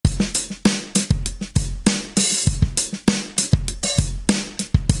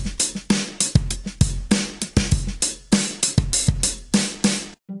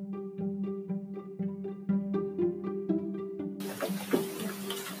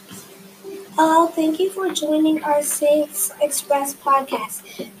Hello, thank you for joining our Safe Express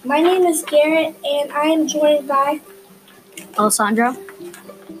podcast. My name is Garrett, and I am joined by. Alessandro.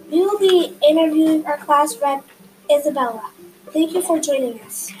 We will be interviewing our class rep, Isabella. Thank you for joining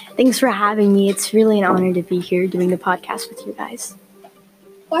us. Thanks for having me. It's really an honor to be here doing the podcast with you guys.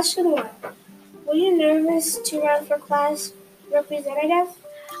 Question 1. Were you nervous to run for class representative?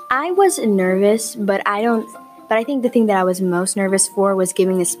 I was nervous, but I think the thing that I was most nervous for was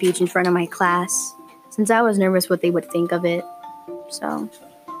giving a speech in front of my class, since I was nervous what they would think of it. So,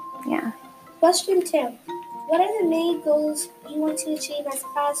 yeah. Question 2. What are the main goals you want to achieve as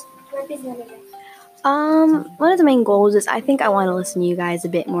class representative? One of the main goals is I think I want to listen to you guys a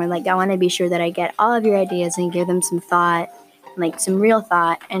bit more. Like, I want to be sure that I get all of your ideas and give them some thought, like some real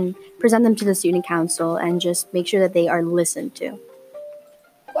thought, and present them to the student council and just make sure that they are listened to.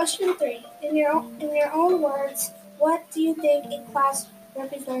 Question 3. In your own words, what do you think a class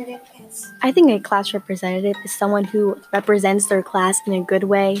representative is? I think a class representative is someone who represents their class in a good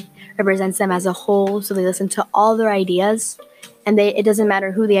way, represents them as a whole, so they listen to all their ideas, and it doesn't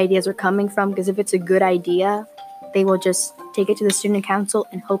matter who the ideas are coming from, because if it's a good idea, they will just take it to the student council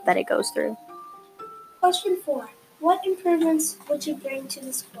and hope that it goes through. Question 4. What improvements would you bring to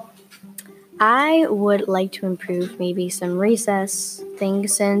the school? I would like to improve maybe some recess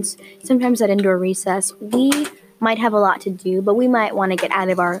things, since sometimes at indoor recess we might have a lot to do, but we might want to get out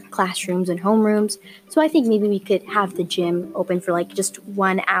of our classrooms and homerooms. So I think maybe we could have the gym open for like just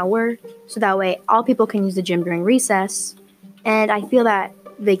 1 hour, so that way all people can use the gym during recess. And I feel that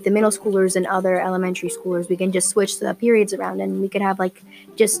like the middle schoolers and other elementary schoolers, we can just switch the periods around and we could have like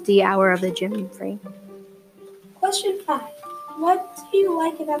just the hour of the gym free. Question 5. What do you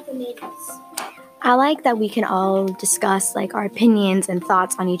like about the meetings? I like that we can all discuss like our opinions and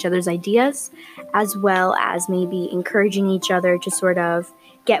thoughts on each other's ideas, as well as maybe encouraging each other to sort of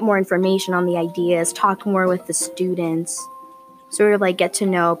get more information on the ideas, talk more with the students, sort of like get to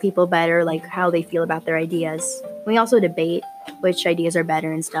know people better, like how they feel about their ideas. We also debate which ideas are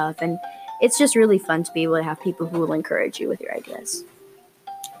better and stuff, and it's just really fun to be able to have people who will encourage you with your ideas.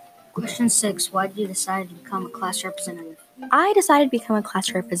 Question 6. Why did you decide to become a class representative? I decided to become a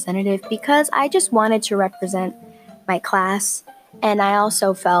class representative because I just wanted to represent my class, and I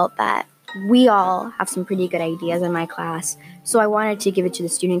also felt that we all have some pretty good ideas in my class, so I wanted to give it to the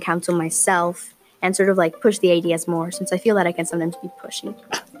student council myself and sort of like push the ideas more, since I feel that I can sometimes be pushy.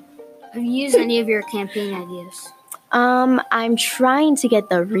 Have you used any of your campaign ideas? I'm trying to get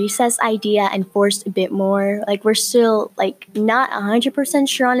the recess idea enforced a bit more. Like, we're still like not 100%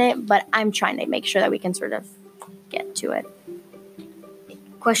 sure on it, but I'm trying to make sure that we can sort of get to it.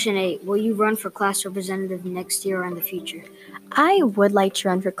 Question 8. Will you run for class representative next year or in the future? I would like to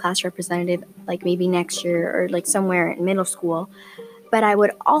run for class representative like maybe next year or like somewhere in middle school, but I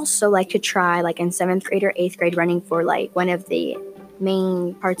would also like to try like in 7th grade or 8th grade running for like one of the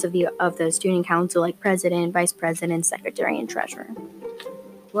main parts of the student council, like president, vice president, secretary, and treasurer.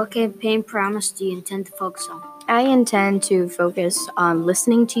 What campaign promise do you intend to focus on? I intend to focus on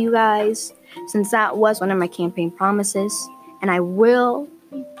listening to you guys, since that was one of my campaign promises, and I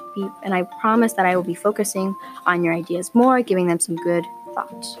promise that I will be focusing on your ideas more, giving them some good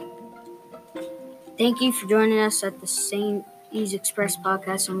thoughts. Thank you for joining us at the St. Ease Express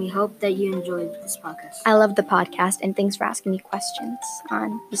podcast, and we hope that you enjoyed this podcast. I love the podcast, and thanks for asking me questions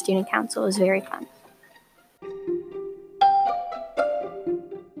on the student council. It was very fun.